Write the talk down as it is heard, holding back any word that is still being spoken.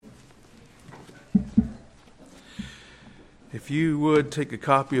If you would take a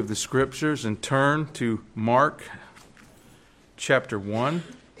copy of the Scriptures and turn to Mark chapter 1.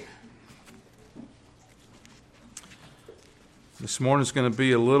 This morning is going to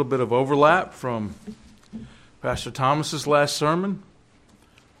be a little bit of overlap from Pastor Thomas's last sermon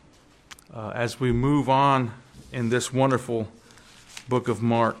as we move on in this wonderful book of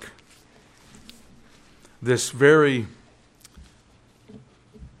Mark. This very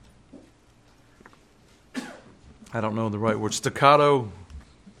I don't know the right word, staccato,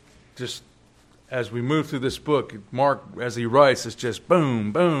 just as we move through this book, Mark, as he writes, it's just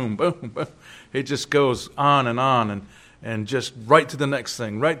boom, boom, boom, boom. It just goes on and just right to the next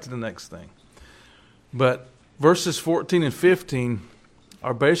thing, right to the next thing. But verses 14 and 15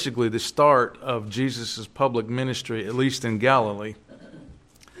 are basically the start of Jesus' public ministry, at least in Galilee.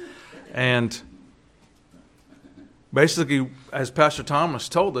 And basically, as Pastor Thomas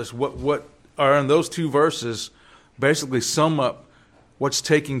told us, what are in those two verses basically sum up what's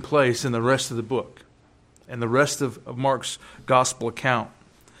taking place in the rest of the book and the rest of Mark's gospel account.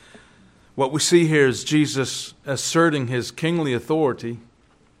 What we see here is Jesus asserting his kingly authority,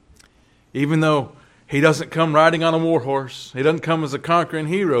 even though he doesn't come riding on a war horse, he doesn't come as a conquering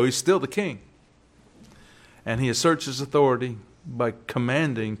hero, he's still the king. And he asserts his authority by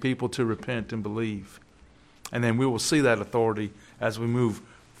commanding people to repent and believe. And then we will see that authority as we move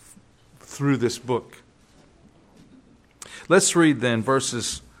through this book. Let's read then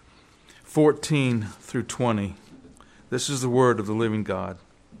verses 14 through 20. This is the word of the living God.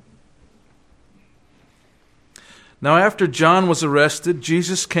 Now after John was arrested,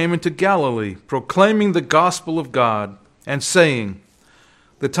 Jesus came into Galilee, proclaiming the gospel of God, and saying,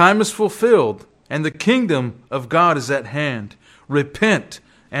 "The time is fulfilled, and the kingdom of God is at hand. Repent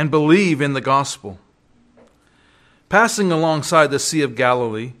and believe in the gospel." Passing alongside the Sea of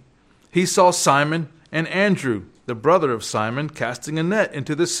Galilee, he saw Simon and Andrew, the brother of Simon, casting a net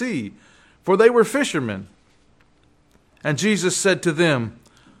into the sea, for they were fishermen. And Jesus said to them,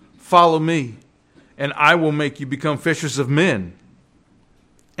 "Follow me, and I will make you become fishers of men."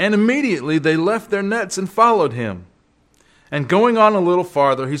 And immediately they left their nets and followed him. And going on a little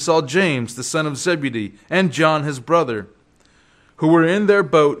farther, he saw James, the son of Zebedee, and John his brother, who were in their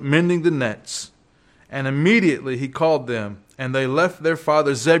boat mending the nets. And immediately he called them, and they left their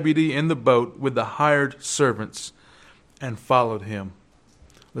father Zebedee in the boat with the hired servants and followed him.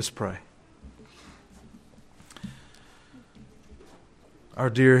 Let's pray. Our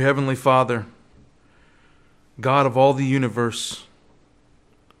dear Heavenly Father, God of all the universe,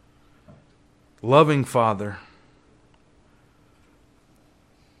 loving Father,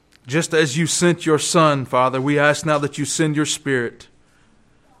 just as you sent your Son, Father, we ask now that you send your Spirit,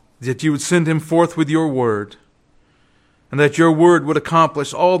 that you would send him forth with your word, and that your word would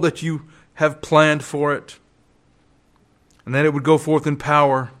accomplish all that you have planned for it, and that it would go forth in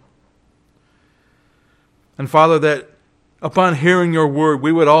power. And Father, that upon hearing your word,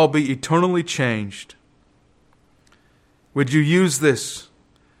 we would all be eternally changed. Would you use this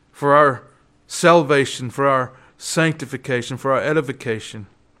for our salvation, for our sanctification, for our edification?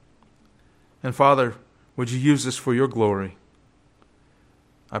 And Father, would you use this for your glory?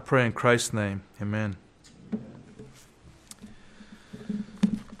 I pray in Christ's name. Amen.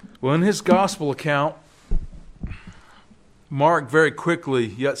 Well, in his gospel account, Mark very quickly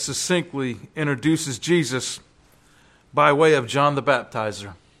yet succinctly introduces Jesus by way of John the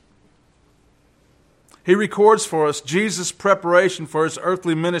Baptizer. He records for us Jesus' preparation for his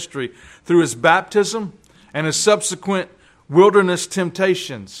earthly ministry through his baptism and his subsequent wilderness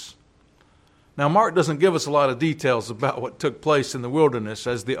temptations. Now, Mark doesn't give us a lot of details about what took place in the wilderness,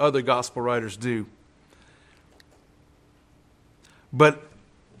 as the other gospel writers do. But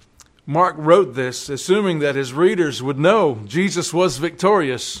Mark wrote this assuming that his readers would know Jesus was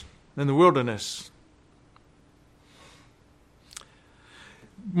victorious in the wilderness.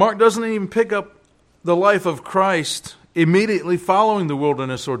 Mark doesn't even pick up the life of Christ immediately following the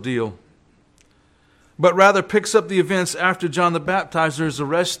wilderness ordeal, but rather picks up the events after John the Baptizer is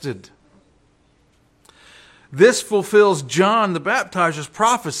arrested. This fulfills John the Baptizer's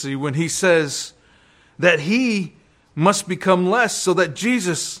prophecy when he says that he must become less so that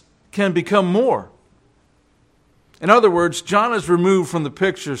Jesus can become more. In other words, John is removed from the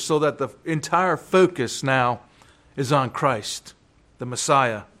picture so that the entire focus now is on Christ, the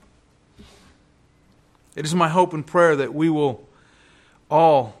Messiah. It is my hope and prayer that we will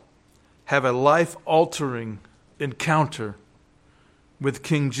all have a life-altering encounter with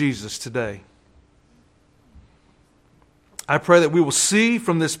King Jesus today. I pray that we will see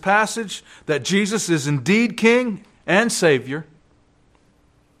from this passage that Jesus is indeed King and Savior,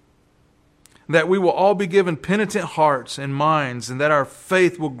 that we will all be given penitent hearts and minds, and that our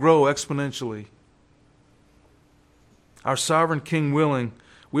faith will grow exponentially. Our sovereign King willing,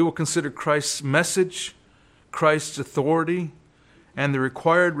 we will consider Christ's message, Christ's authority, and the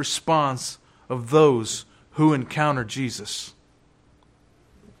required response of those who encounter Jesus.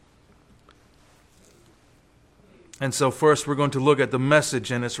 And so first we're going to look at the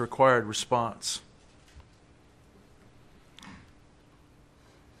message and its required response.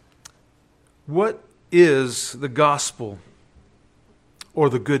 What is the gospel or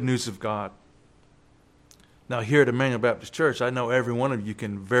the good news of God? Now here at Emmanuel Baptist Church, I know every one of you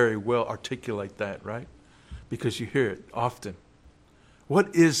can very well articulate that, right? Because you hear it often.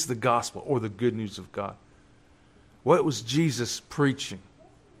 What is the gospel or the good news of God? What was Jesus preaching?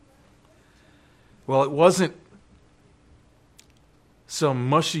 Well, it wasn't some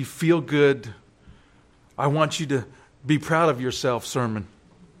mushy, feel-good, I want you to be proud of yourself sermon.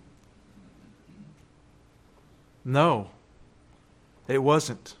 No, it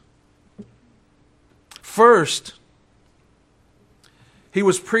wasn't. First, he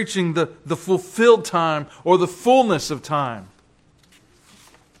was preaching the fulfilled time or the fullness of time.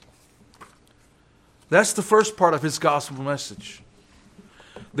 That's the first part of his gospel message.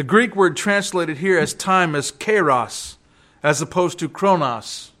 The Greek word translated here as time is kairos, as opposed to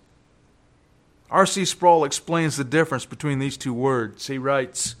chronos. R.C. Sproul explains the difference between these two words. He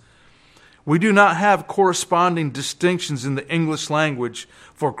writes, "We do not have corresponding distinctions in the English language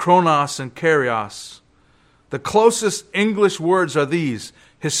for chronos and kairos. The closest English words are these,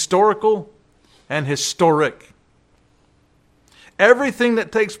 historical and historic. Everything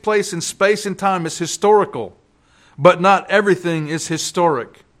that takes place in space and time is historical, but not everything is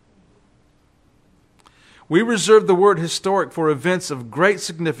historic. We reserve the word historic for events of great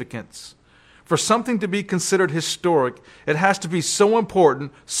significance. For something to be considered historic, it has to be so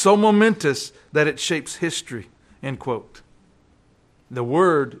important, so momentous, that it shapes history." End quote. The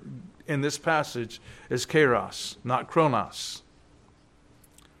word in this passage is kairos, not chronos.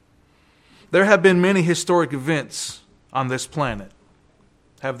 There have been many historic events on this planet,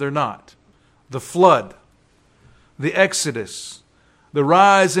 have there not? The flood, the Exodus, the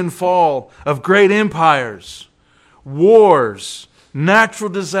rise and fall of great empires, wars, natural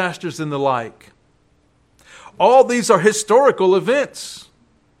disasters, and the like. All these are historical events,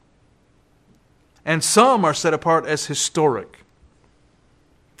 and some are set apart as historic.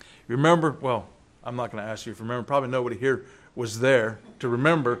 Remember, well, I'm not going to ask you if you remember, probably nobody here was there to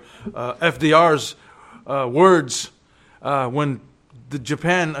remember FDR's words when the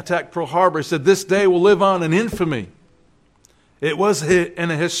Japan attacked Pearl Harbor. He said, "This day will live on in infamy." It was a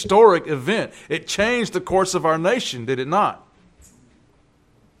historic event. It changed the course of our nation, did it not?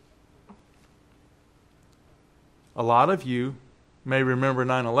 A lot of you may remember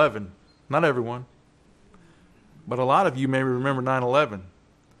 9/11. Not everyone. But a lot of you may remember 9/11.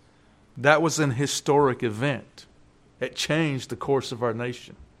 That was an historic event. It changed the course of our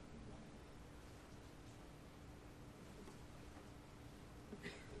nation.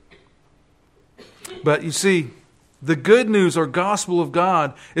 But you see, the good news or gospel of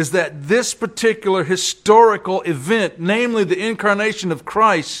God is that this particular historical event, namely the incarnation of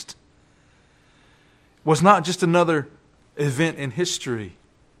Christ, was not just another event in history.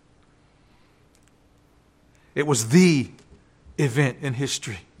 It was the event in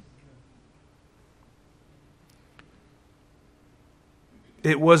history.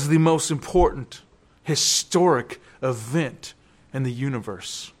 It was the most important historic event in the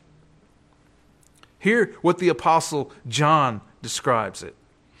universe. Hear what the Apostle John describes it.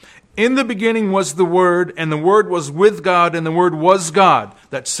 "In the beginning was the Word, and the Word was with God, and the Word was God."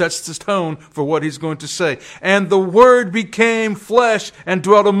 That sets the tone for what he's going to say. "And the Word became flesh and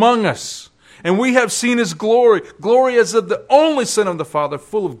dwelt among us. And we have seen His glory, glory as of the only Son of the Father,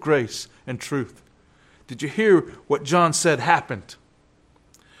 full of grace and truth." Did you hear what John said happened?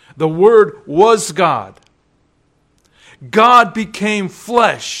 The Word was God. God became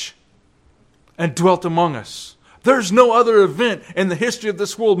flesh and dwelt among us. There's no other event in the history of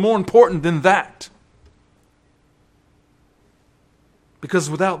this world more important than that. Because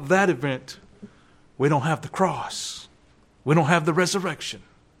without that event, we don't have the cross. We don't have the resurrection.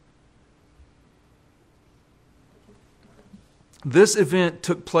 This event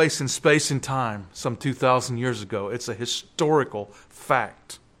took place in space and time some 2,000 years ago. It's a historical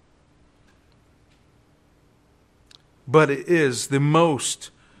fact. But it is the most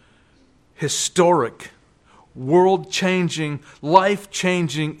historic, world-changing,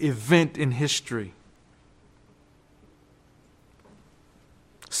 life-changing event in history.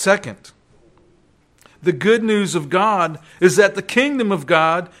 Second, the good news of God is that the kingdom of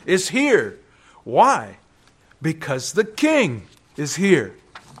God is here. Why? Because the King is here.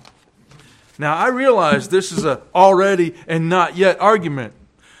 Now, I realize this is a already and not yet argument.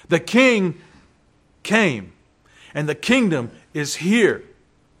 The King came, and the kingdom is here.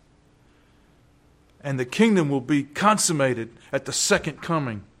 And the kingdom will be consummated at the second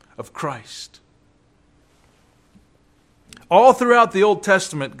coming of Christ. All throughout the Old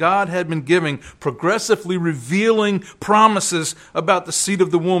Testament, God had been giving progressively revealing promises about the seed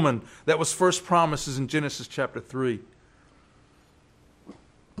of the woman that was first promised in Genesis chapter 3.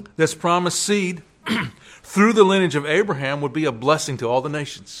 This promised seed, through the lineage of Abraham, would be a blessing to all the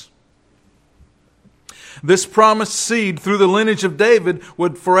nations. This promised seed, through the lineage of David,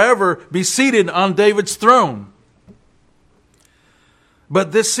 would forever be seated on David's throne.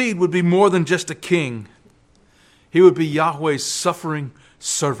 But this seed would be more than just a king. He would be Yahweh's suffering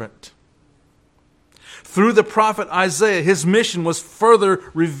servant. Through the prophet Isaiah, his mission was further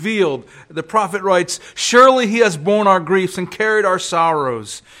revealed. The prophet writes, "Surely he has borne our griefs and carried our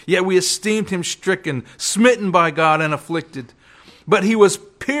sorrows. Yet we esteemed him stricken, smitten by God, and afflicted. But he was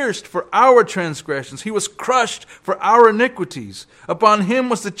pierced for our transgressions. He was crushed for our iniquities. Upon him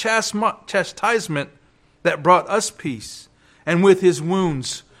was the chastisement that brought us peace. And with his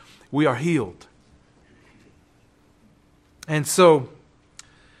wounds we are healed." And so,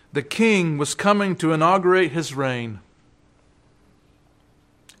 the king was coming to inaugurate his reign.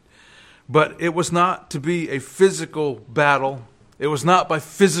 But it was not to be a physical battle. It was not by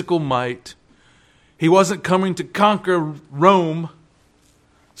physical might. He wasn't coming to conquer Rome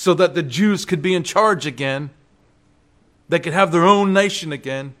so that the Jews could be in charge again. They could have their own nation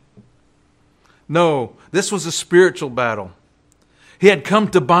again. No, this was a spiritual battle. He had come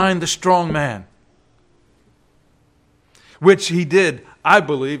to bind the strong man, which he did, I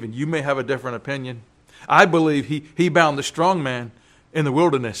believe, and you may have a different opinion. I believe he bound the strong man in the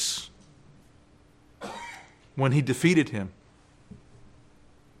wilderness when he defeated him.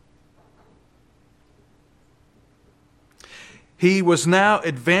 He was now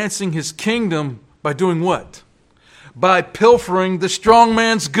advancing his kingdom by doing what? By pilfering the strong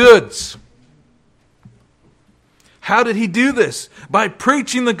man's goods. How did he do this? By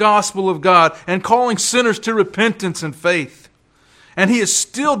preaching the gospel of God and calling sinners to repentance and faith. And he is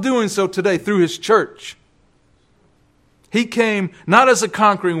still doing so today through his church. He came not as a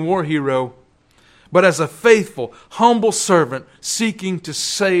conquering war hero, but as a faithful, humble servant seeking to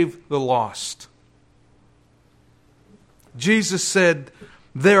save the lost. Jesus said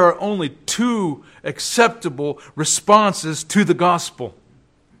there are only two acceptable responses to the gospel.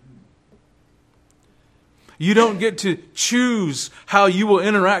 You don't get to choose how you will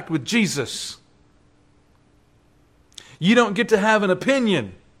interact with Jesus. You don't get to have an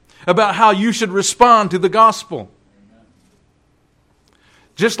opinion about how you should respond to the gospel.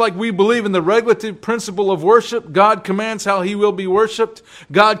 Just like we believe in the regulative principle of worship, God commands how He will be worshiped.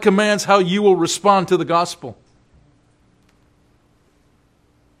 God commands how you will respond to the gospel.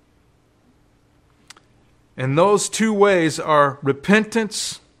 And those two ways are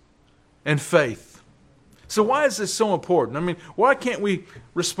repentance and faith. So why is this so important? I mean, why can't we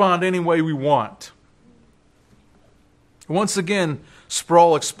respond any way we want? Once again,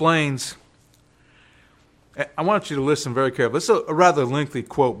 Sproul explains. I want you to listen very carefully. This is a rather lengthy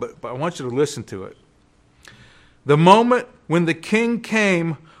quote, but I want you to listen to it. The moment when the king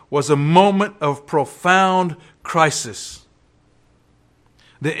came was a moment of profound crisis.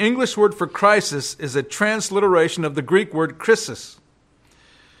 The English word for crisis is a transliteration of the Greek word krisis,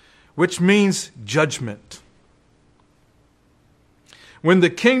 which means judgment. When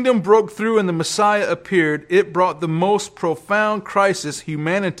the kingdom broke through and the Messiah appeared, it brought the most profound crisis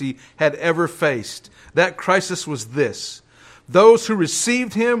humanity had ever faced. That crisis was this: those who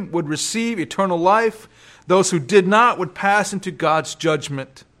received him would receive eternal life. Those who did not would pass into God's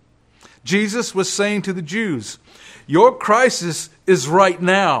judgment. Jesus was saying to the Jews, your crisis is right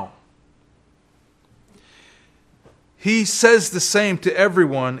now. He says the same to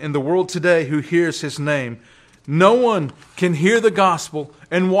everyone in the world today who hears his name. No one can hear the gospel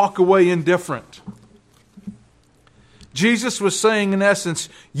and walk away indifferent. Jesus was saying, in essence,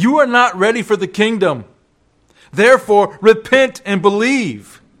 you are not ready for the kingdom. Therefore, repent and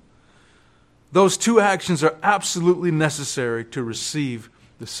believe. Those two actions are absolutely necessary to receive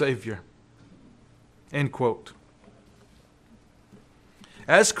the Savior. End quote.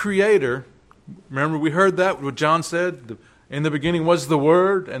 As creator, remember we heard that, what John said? In the beginning was the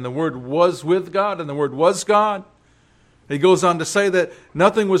Word, and the Word was with God, and the Word was God. He goes on to say that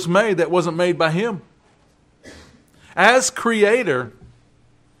nothing was made that wasn't made by Him. As creator,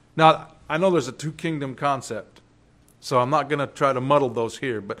 now I know there's a two-kingdom concept. So I'm not going to try to muddle those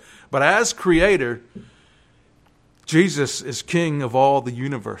here. But as Creator, Jesus is King of all the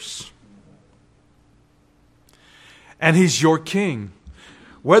universe. And He's your King,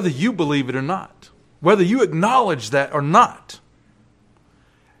 whether you believe it or not, whether you acknowledge that or not.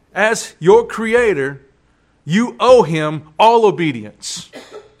 As your Creator, you owe Him all obedience.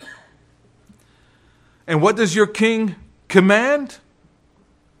 And what does your King command?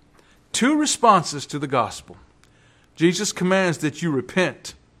 2 responses to the gospel. Jesus commands that you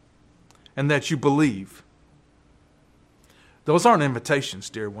repent and that you believe. Those aren't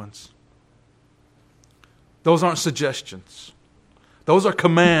invitations, dear ones. Those aren't suggestions. Those are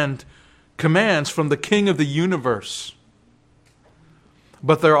commands from the King of the universe.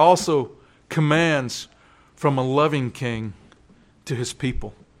 But they're also commands from a loving King to His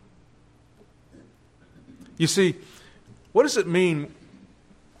people. You see, what does it mean?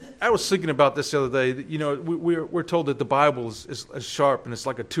 I was thinking about this the other day. You know, we're told that the Bible is sharp and it's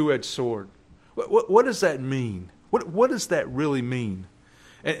like a two-edged sword. What does that mean? What does that really mean?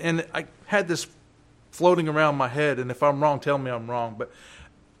 And I had this floating around my head, and if I'm wrong, tell me I'm wrong. But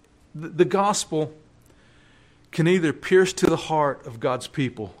the gospel can either pierce to the heart of God's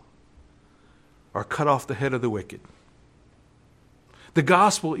people or cut off the head of the wicked. The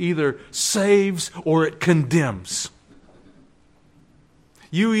gospel either saves or it condemns.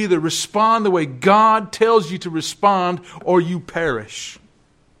 You either respond the way God tells you to respond or you perish.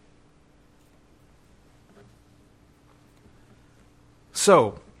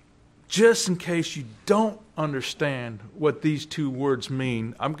 So, just in case you don't understand what these 2 words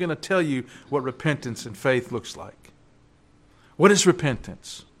mean, I'm going to tell you what repentance and faith looks like. What is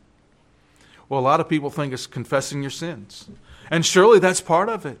repentance? Well, a lot of people think it's confessing your sins. And surely that's part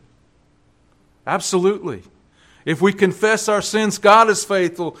of it. Absolutely. If we confess our sins, God is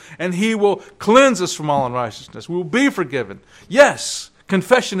faithful and He will cleanse us from all unrighteousness. We will be forgiven. Yes,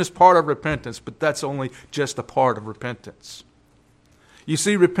 confession is part of repentance, but that's only just a part of repentance. You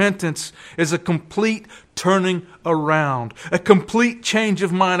see, repentance is a complete turning around, a complete change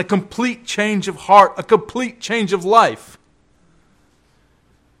of mind, a complete change of heart, a complete change of life.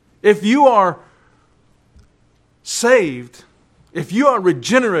 If you are saved, if you are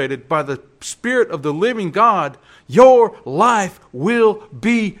regenerated by the Spirit of the living God, your life will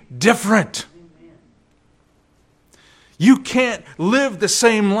be different. You can't live the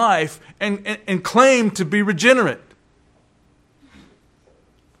same life and claim to be regenerate.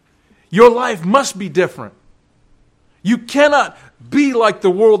 Your life must be different. You cannot be like the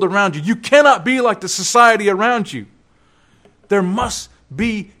world around you. You cannot be like the society around you. There must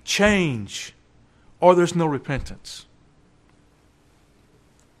be change, or there's no repentance.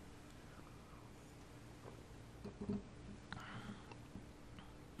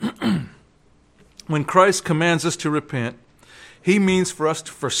 When Christ commands us to repent, He means for us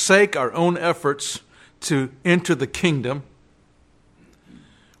to forsake our own efforts to enter the kingdom.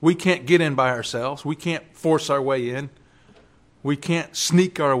 We can't get in by ourselves. We can't force our way in. We can't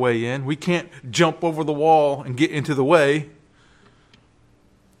sneak our way in. We can't jump over the wall and get into the way.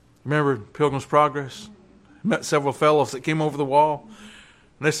 Remember Pilgrim's Progress? Met several fellows that came over the wall.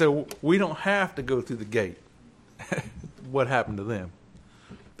 And they said, we don't have to go through the gate. What happened to them?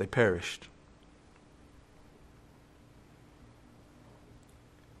 They perished.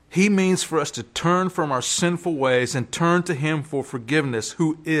 He means for us to turn from our sinful ways and turn to Him for forgiveness,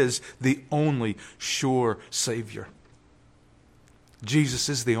 who is the only sure Savior. Jesus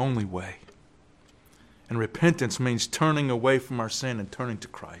is the only way. And repentance means turning away from our sin and turning to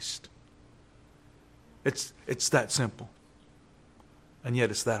Christ. It's that simple. And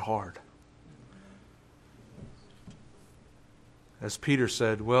yet it's that hard. As Peter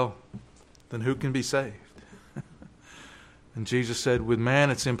said, well, then who can be saved? And Jesus said, with man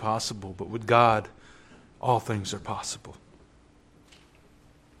it's impossible, but with God all things are possible.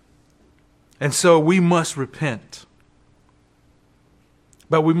 And so we must repent.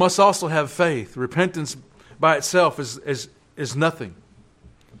 But we must also have faith. Repentance by itself is nothing.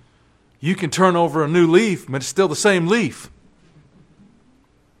 You can turn over a new leaf, but it's still the same leaf.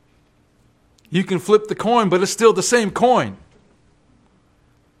 You can flip the coin, but it's still the same coin.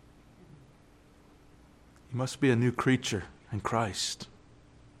 You must be a new creature in Christ.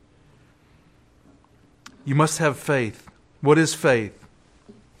 You must have faith. What is faith?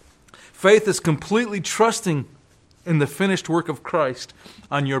 Faith is completely trusting in the finished work of Christ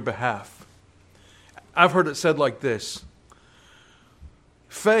on your behalf. I've heard it said like this: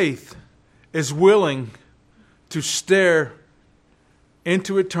 faith is willing to stare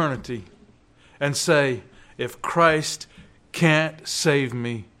into eternity and say, if Christ can't save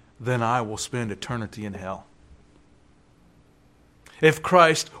me, then I will spend eternity in hell. If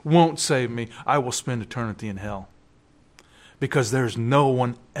Christ won't save me, I will spend eternity in hell. Because there's no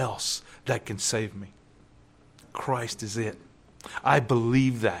one else that can save me. Christ is it. I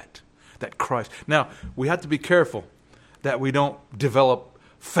believe that Christ. Now, we have to be careful that we don't develop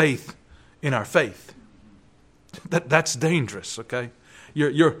faith in our faith. That's dangerous, okay?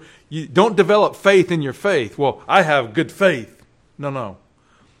 You don't develop faith in your faith. Well, I have good faith. No.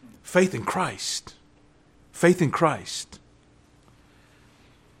 Faith in Christ. Faith in Christ.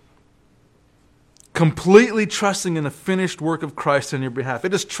 Completely trusting in the finished work of Christ on your behalf.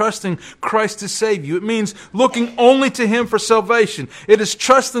 It is trusting Christ to save you. It means looking only to Him for salvation. It is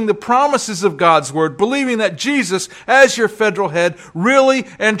trusting the promises of God's Word, believing that Jesus, as your federal head, really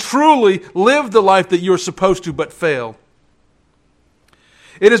and truly lived the life that you're supposed to but failed.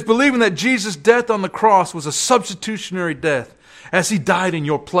 It is believing that Jesus' death on the cross was a substitutionary death as He died in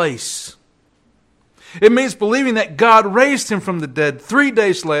your place. It means believing that God raised Him from the dead 3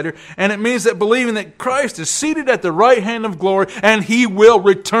 days later, and it means that believing that Christ is seated at the right hand of glory and He will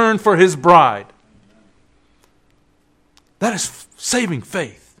return for His bride. That is saving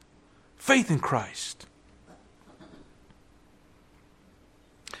faith. Faith in Christ.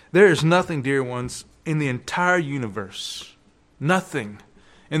 There is nothing, dear ones, in the entire universe, nothing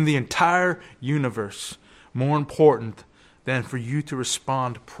in the entire universe more important than for you to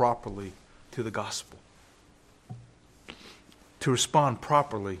respond properly to the gospel. To respond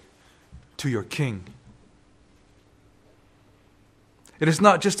properly to your King. It is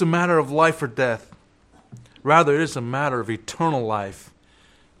not just a matter of life or death. Rather, it is a matter of eternal life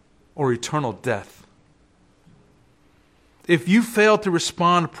or eternal death. If you fail to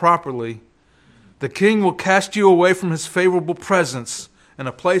respond properly, the King will cast you away from His favorable presence in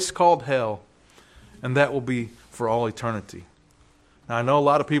a place called hell, and that will be for all eternity. Now, I know a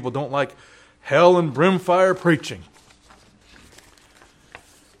lot of people don't like hell and brimfire preaching.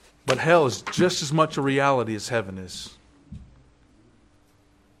 But hell is just as much a reality as heaven is.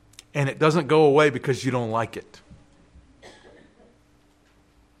 And it doesn't go away because you don't like it.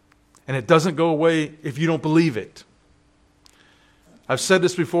 And it doesn't go away if you don't believe it. I've said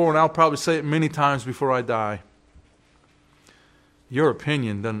this before, and I'll probably say it many times before I die. Your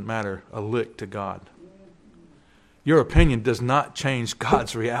opinion doesn't matter a lick to God. Your opinion does not change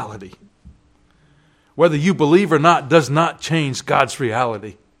God's reality. Whether you believe or not does not change God's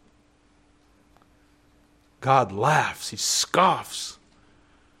reality. God laughs, He scoffs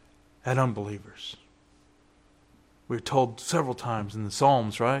at unbelievers. We're told several times in the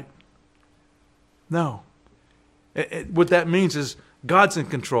Psalms, right? No. What that means is God's in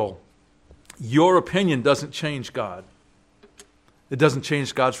control. Your opinion doesn't change God. It doesn't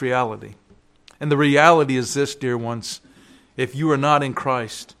change God's reality. And the reality is this, dear ones. If you are not in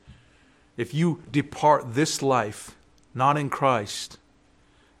Christ, if you depart this life not in Christ,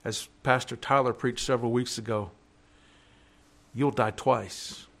 as Pastor Tyler preached several weeks ago, you'll die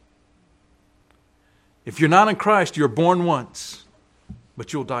twice. If you're not in Christ, you're born once,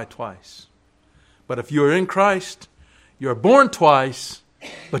 but you'll die twice. But if you're in Christ, you're born twice,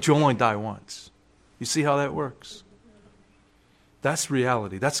 but you only die once. You see how that works? That's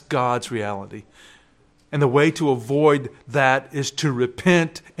reality. That's God's reality. And the way to avoid that is to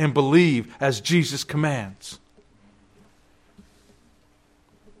repent and believe as Jesus commands.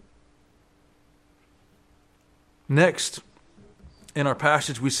 Next, in our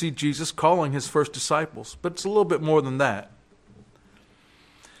passage, we see Jesus calling His first disciples, but it's a little bit more than that.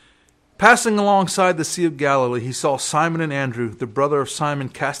 Passing alongside the Sea of Galilee, He saw Simon and Andrew, the brother of Simon,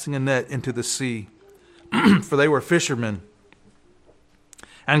 casting a net into the sea, for they were fishermen.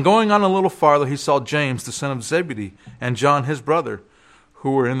 And going on a little farther, He saw James, the son of Zebedee, and John, his brother,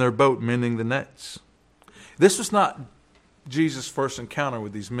 who were in their boat mending the nets. This was not Jesus' first encounter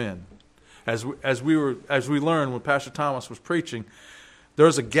with these men. As we learned when Pastor Thomas was preaching, there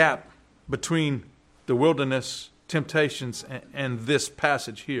was a gap between the wilderness temptations and this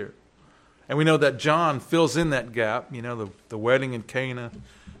passage here. And we know that John fills in that gap, the wedding in Cana,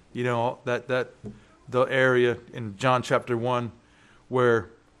 that the area in John chapter 1 where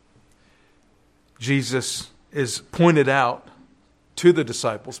Jesus is pointed out to the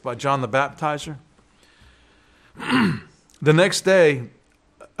disciples by John the Baptizer. The next day,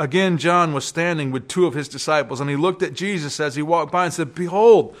 again, John was standing with two of his disciples, and he looked at Jesus as he walked by and said,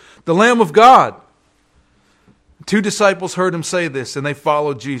 "Behold, the Lamb of God." Two disciples heard him say this, and they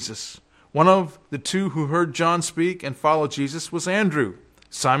followed Jesus. One of the two who heard John speak and followed Jesus was Andrew,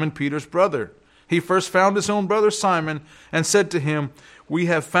 Simon Peter's brother. He first found his own brother Simon and said to him, "We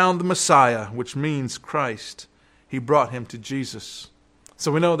have found the Messiah," which means Christ. He brought him to Jesus.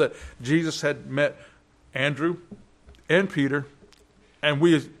 So we know that Jesus had met Andrew and Peter And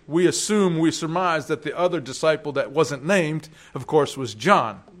we assume, we surmise that the other disciple that wasn't named, of course, was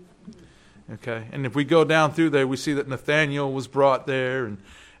John. Okay, and if we go down through there, we see that Nathanael was brought there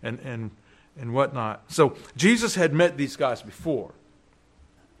and whatnot. So Jesus had met these guys before.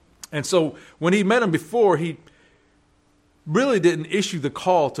 And so when he met them before, he really didn't issue the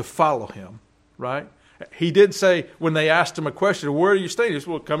call to follow him, right? He did say, when they asked him a question, where are you staying? He said,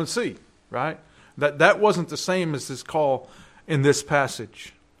 well, come and see, right? That wasn't the same as this call in this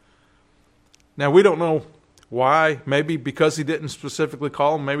passage. Now, we don't know why. Maybe because he didn't specifically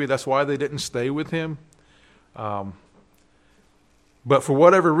call them. Maybe that's why they didn't stay with him. But for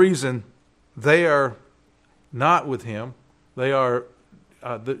whatever reason, they are not with him. They are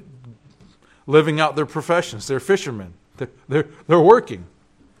living out their professions. They're fishermen. They're working.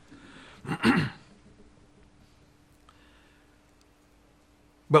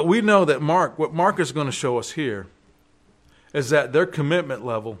 But we know that what Mark is going to show us here is that their commitment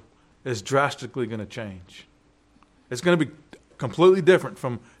level is drastically going to change. It's going to be completely different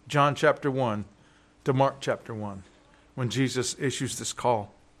from John chapter 1 to Mark chapter 1 when Jesus issues this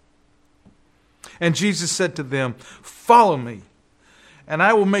call. And Jesus said to them, follow me, and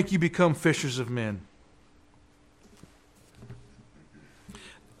I will make you become fishers of men.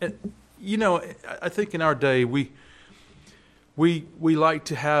 And, you know, I think in our day we like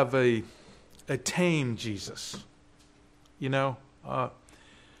to have a tame Jesus. You know,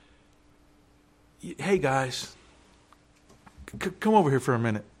 hey guys, come over here for a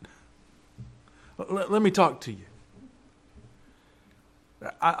minute. Let me talk to you.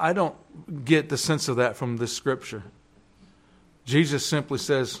 I don't get the sense of that from this scripture. Jesus simply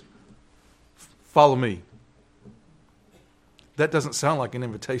says, follow me. That doesn't sound like an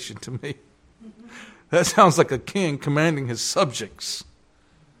invitation to me. That sounds like a king commanding his subjects.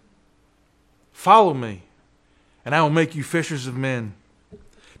 Follow me, and I will make you fishers of men.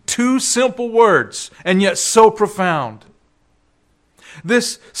 2 simple words, and yet so profound.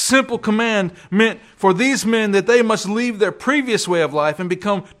 This simple command meant for these men that they must leave their previous way of life and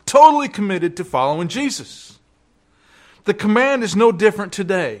become totally committed to following Jesus. The command is no different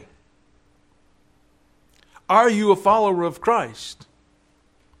today. Are you a follower of Christ?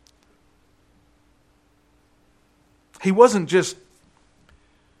 He wasn't just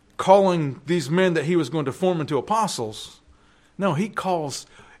calling these men that he was going to form into apostles. No, he calls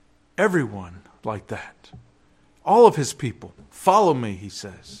everyone like that. All of his people. Follow me, he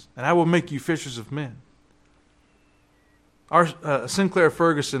says, and I will make you fishers of men. Sinclair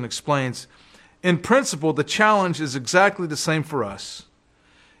Ferguson explains, in principle, the challenge is exactly the same for us.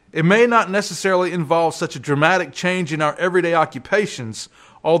 It may not necessarily involve such a dramatic change in our everyday occupations,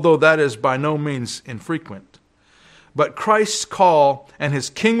 although that is by no means infrequent. But Christ's call and his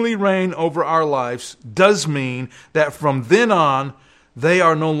kingly reign over our lives does mean that from then on, they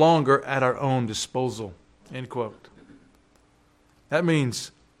are no longer at our own disposal. End quote. That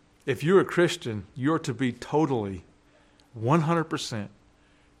means if you're a Christian, you're to be totally, 100%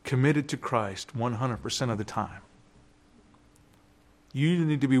 committed to Christ 100% of the time. You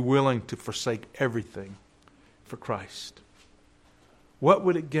need to be willing to forsake everything for Christ. What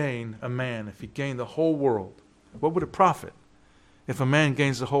would it gain a man if he gained the whole world? What would it profit if a man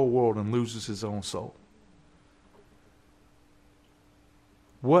gains the whole world and loses his own soul?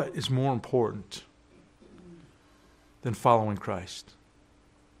 What is more important than following Christ?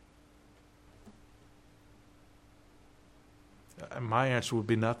 And my answer would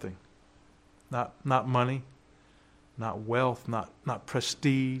be nothing. Not money, not wealth, not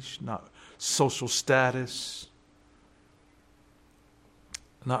prestige, not social status,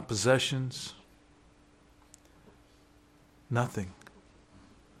 not possessions. Nothing.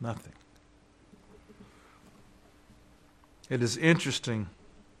 Nothing. It is interesting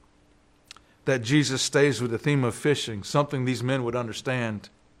that Jesus stays with the theme of fishing, something these men would understand.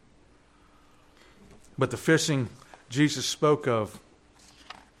 But the fishing Jesus spoke of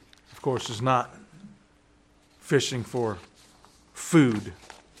course, is not fishing for food,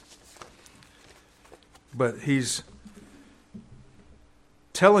 but he's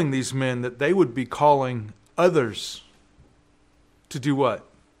telling these men that they would be calling others to do what?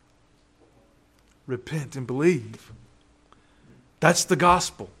 Repent and believe. That's the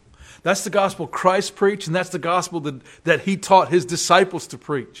gospel. That's the gospel Christ preached, and that's the gospel that he taught his disciples to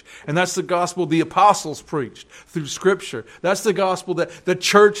preach. And that's the gospel the apostles preached through Scripture. That's the gospel that the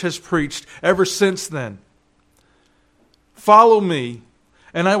church has preached ever since then. Follow me,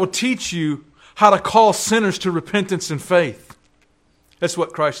 and I will teach you how to call sinners to repentance and faith. That's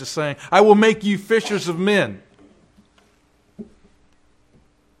what Christ is saying. I will make you fishers of men.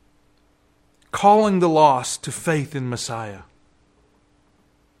 Calling the lost to faith in Messiah.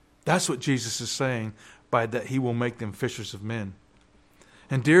 That's what Jesus is saying by that he will make them fishers of men.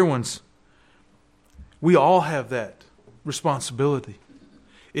 And dear ones, we all have that responsibility.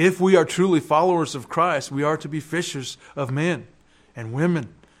 If we are truly followers of Christ, we are to be fishers of men and women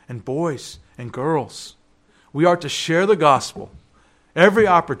and boys and girls. We are to share the gospel every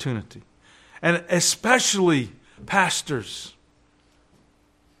opportunity, and especially pastors.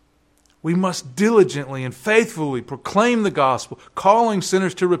 We must diligently and faithfully proclaim the gospel, calling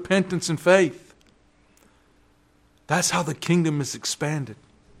sinners to repentance and faith. That's how the kingdom is expanded.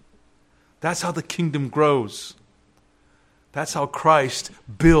 That's how the kingdom grows. That's how Christ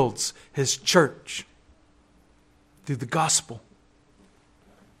builds his church, through the gospel.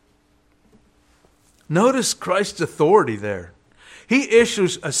 Notice Christ's authority there. He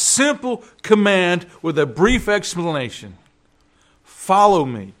issues a simple command with a brief explanation. Follow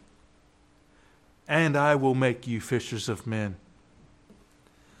me, and I will make you fishers of men.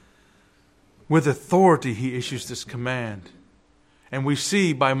 With authority, he issues this command. And we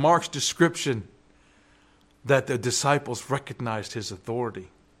see by Mark's description that the disciples recognized his authority.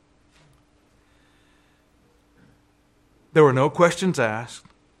 There were no questions asked.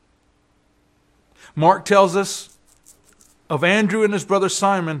 Mark tells us of Andrew and his brother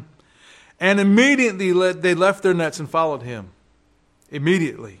Simon, and immediately they left their nets and followed him.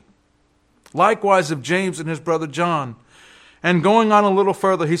 Immediately. Likewise of James and his brother John. And going on a little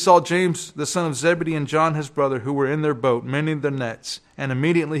further, he saw James, the son of Zebedee, and John, his brother, who were in their boat, mending their nets. And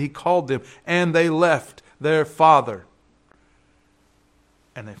immediately he called them, and they left their father.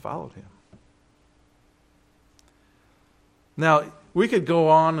 And they followed him. Now, we could go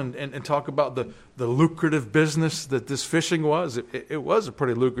on and talk about the lucrative business that this fishing was. It was a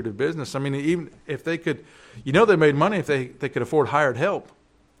pretty lucrative business. I mean, even if they could, they made money if they could afford hired help,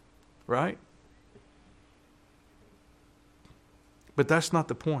 right? But that's not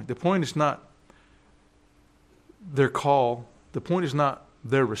the point. The point is not their call. The point is not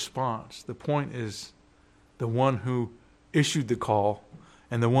their response. The point is the one who issued the call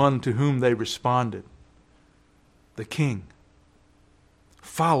and the one to whom they responded. The King.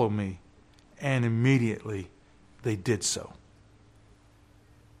 Follow me. And immediately they did so.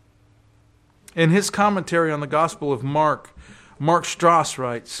 In his commentary on the Gospel of Mark, Mark Strauss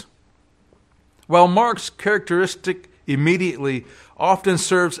writes, while Mark's characteristic immediately often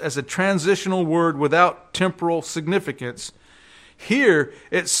serves as a transitional word without temporal significance, here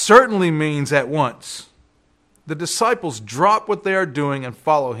it certainly means at once. The disciples drop what they are doing and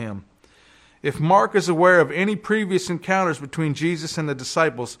follow him. If Mark is aware of any previous encounters between Jesus and the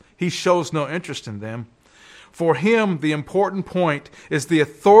disciples, he shows no interest in them. For him, the important point is the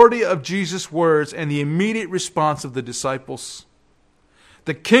authority of Jesus' words and the immediate response of the disciples.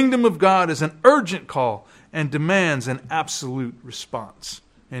 The kingdom of God is an urgent call and demands an absolute response.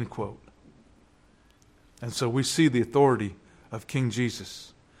 End quote. And so we see the authority of King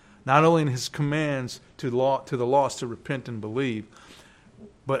Jesus, not only in his commands to the lost to repent and believe,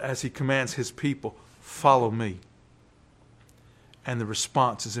 but as he commands his people, follow me. And the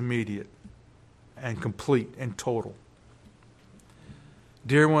response is immediate and complete and total.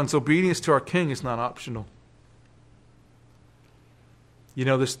 Dear ones, obedience to our King is not optional.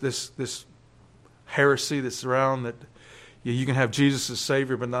 This heresy that's around that you can have Jesus as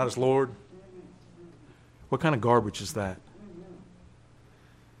Savior but not as Lord. What kind of garbage is that?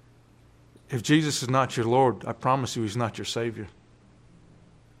 If Jesus is not your Lord, I promise you he's not your Savior.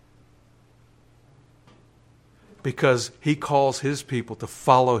 Because he calls his people to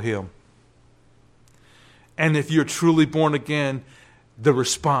follow him. And if you're truly born again, the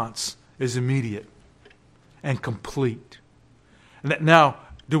response is immediate and complete. Now,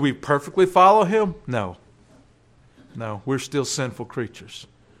 do we perfectly follow him? No. No, we're still sinful creatures.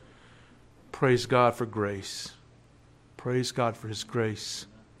 Praise God for grace. Praise God for his grace.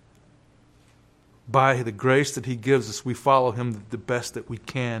 By the grace that he gives us, we follow him the best that we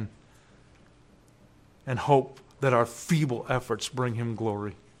can and hope that our feeble efforts bring him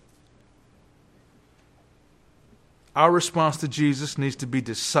glory. Our response to Jesus needs to be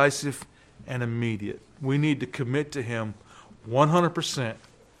decisive and immediate. We need to commit to him 100%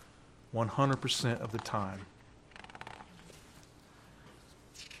 of the time.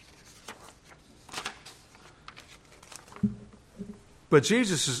 But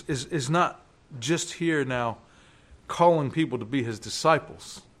Jesus is not just here now calling people to be his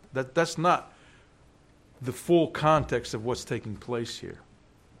disciples. That's not the full context of what's taking place here.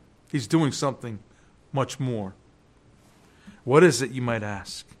 He's doing something much more. What is it, you might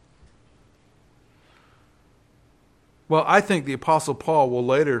ask? Well, I think the Apostle Paul will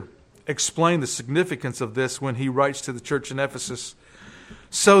later explain the significance of this when he writes to the church in Ephesus.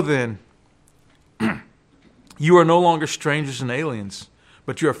 So then, you are no longer strangers and aliens,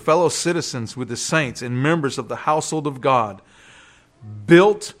 but you are fellow citizens with the saints and members of the household of God,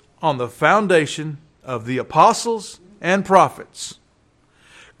 built on the foundation of the apostles and prophets,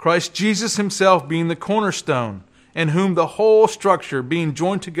 Christ Jesus himself being the cornerstone, in whom the whole structure, being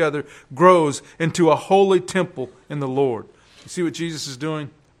joined together, grows into a holy temple in the Lord. You see what Jesus is doing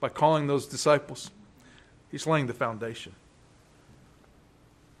by calling those disciples? He's laying the foundation.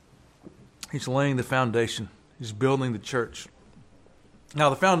 He's laying the foundation. He's building the church. Now,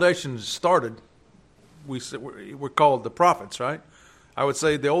 the foundation started, we're called the prophets, right? I would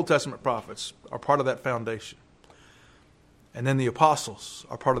say the Old Testament prophets are part of that foundation. And then the apostles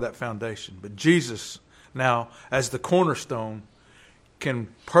are part of that foundation. But Jesus, now, as the cornerstone, can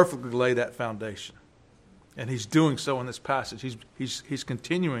perfectly lay that foundation. And he's doing so in this passage. He's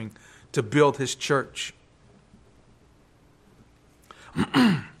continuing to build his church.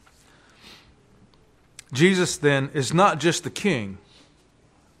 Jesus, then, is not just the king.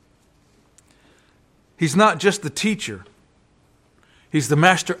 He's not just the teacher. He's the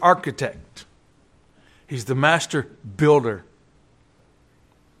master architect. He's the master builder.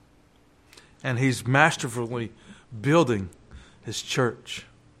 And he's masterfully building his church.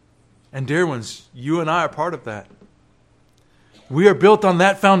 And dear ones, you and I are part of that. We are built on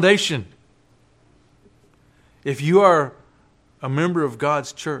that foundation. If you are a member of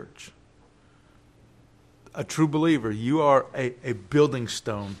God's church, a true believer, you are a building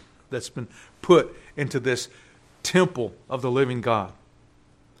stone that's been put into this temple of the living God.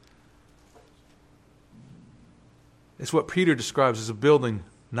 It's what Peter describes as a building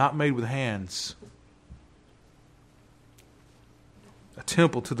not made with hands. A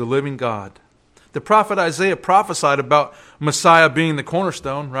temple to the living God. The prophet Isaiah prophesied about Messiah being the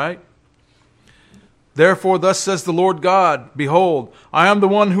cornerstone, right? Therefore, thus says the Lord God, behold, I am the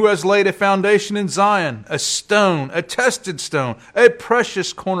one who has laid a foundation in Zion, a stone, a tested stone, a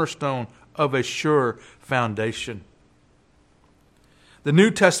precious cornerstone of a sure foundation. The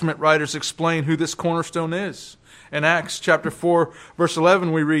New Testament writers explain who this cornerstone is. In Acts chapter 4, verse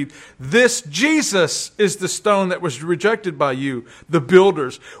 11, we read, this Jesus is the stone that was rejected by you, the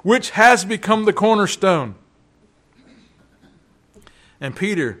builders, which has become the cornerstone. And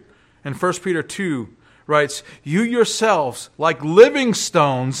Peter, in 1 Peter 2, writes, you yourselves, like living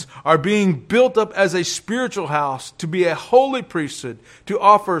stones, are being built up as a spiritual house to be a holy priesthood, to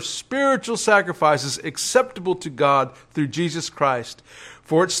offer spiritual sacrifices acceptable to God through Jesus Christ.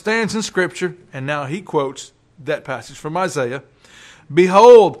 For it stands in Scripture, and now he quotes that passage from Isaiah,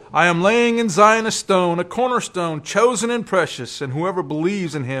 behold, I am laying in Zion a stone, a cornerstone, chosen and precious, and whoever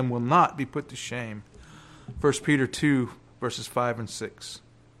believes in him will not be put to shame. 1 Peter 2, verses 5 and 6.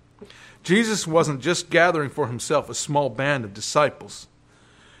 Jesus wasn't just gathering for himself a small band of disciples.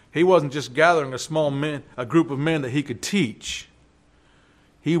 He wasn't just gathering a group of men that he could teach.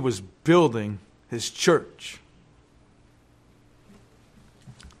 He was building his church.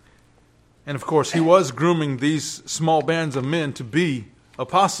 And of course, he was grooming these small bands of men to be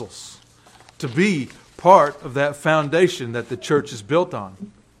apostles, to be part of that foundation that the church is built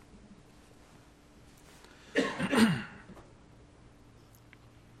on.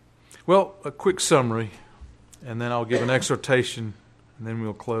 Well, a quick summary, and then I'll give an exhortation, and then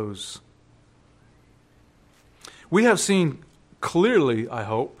we'll close. We have seen clearly, I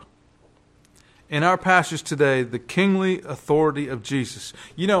hope, in our passage today, the kingly authority of Jesus.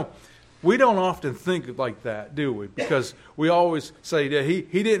 You know, we don't often think like that, do we? Because we always say that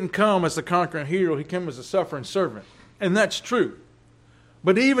he didn't come as a conquering hero, he came as a suffering servant. And that's true.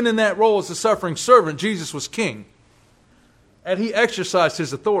 But even in that role as a suffering servant, Jesus was king. And he exercised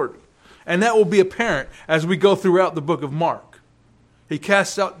his authority. And that will be apparent as we go throughout the book of Mark. He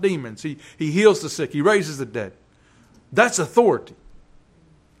casts out demons. He heals the sick. He raises the dead. That's authority.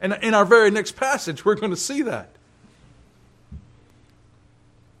 And in our very next passage, we're going to see that.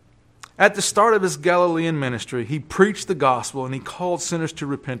 At the start of his Galilean ministry, he preached the gospel and he called sinners to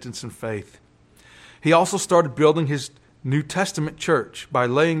repentance and faith. He also started building his New Testament church by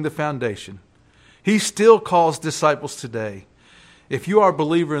laying the foundation. He still calls disciples today. If you are a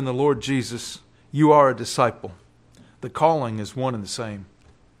believer in the Lord Jesus, you are a disciple. The calling is one and the same.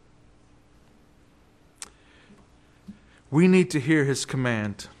 We need to hear his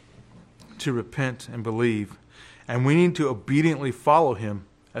command to repent and believe, and we need to obediently follow him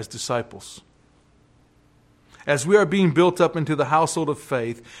as disciples. As we are being built up into the household of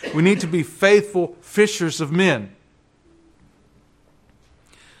faith, we need to be faithful fishers of men.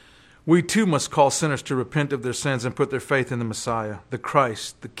 We too must call sinners to repent of their sins and put their faith in the Messiah, the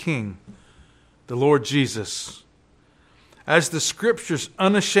Christ, the King, the Lord Jesus. as the Scriptures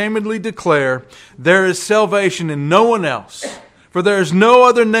unashamedly declare, there is salvation in no one else, for there is no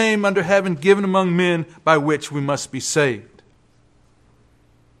other name under heaven given among men by which we must be saved.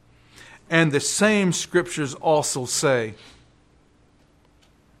 And the same Scriptures also say,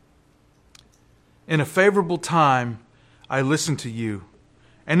 in a favorable time I listened to you,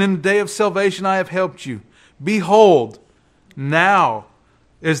 and in the day of salvation I have helped you. Behold, now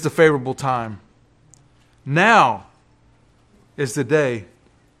is the favorable time. Now is the day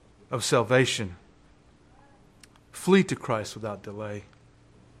of salvation. Flee to Christ without delay.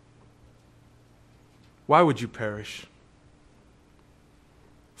 Why would you perish?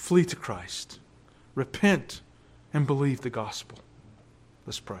 Flee to Christ. Repent and believe the gospel.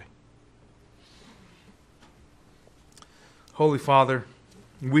 Let's pray. Holy Father,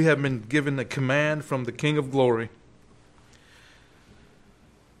 we have been given a command from the King of Glory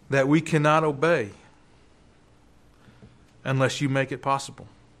that we cannot obey unless you make it possible.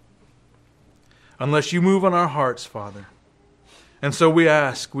 Unless you move on our hearts, Father. And so we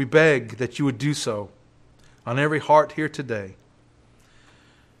ask, we beg that you would do so on every heart here today.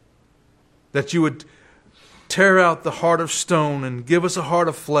 That you would tear out the heart of stone and give us a heart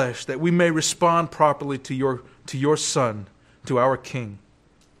of flesh, that we may respond properly to your Son, to our King.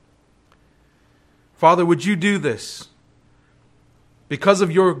 Father, would you do this because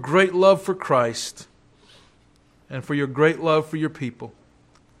of your great love for Christ and for your great love for your people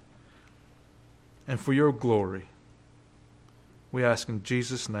and for your glory. We ask in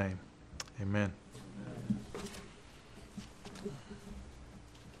Jesus' name. Amen.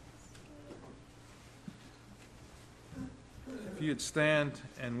 If you'd stand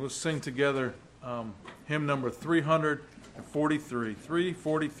and we'll sing together hymn number 343.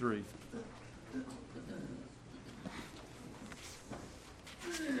 343.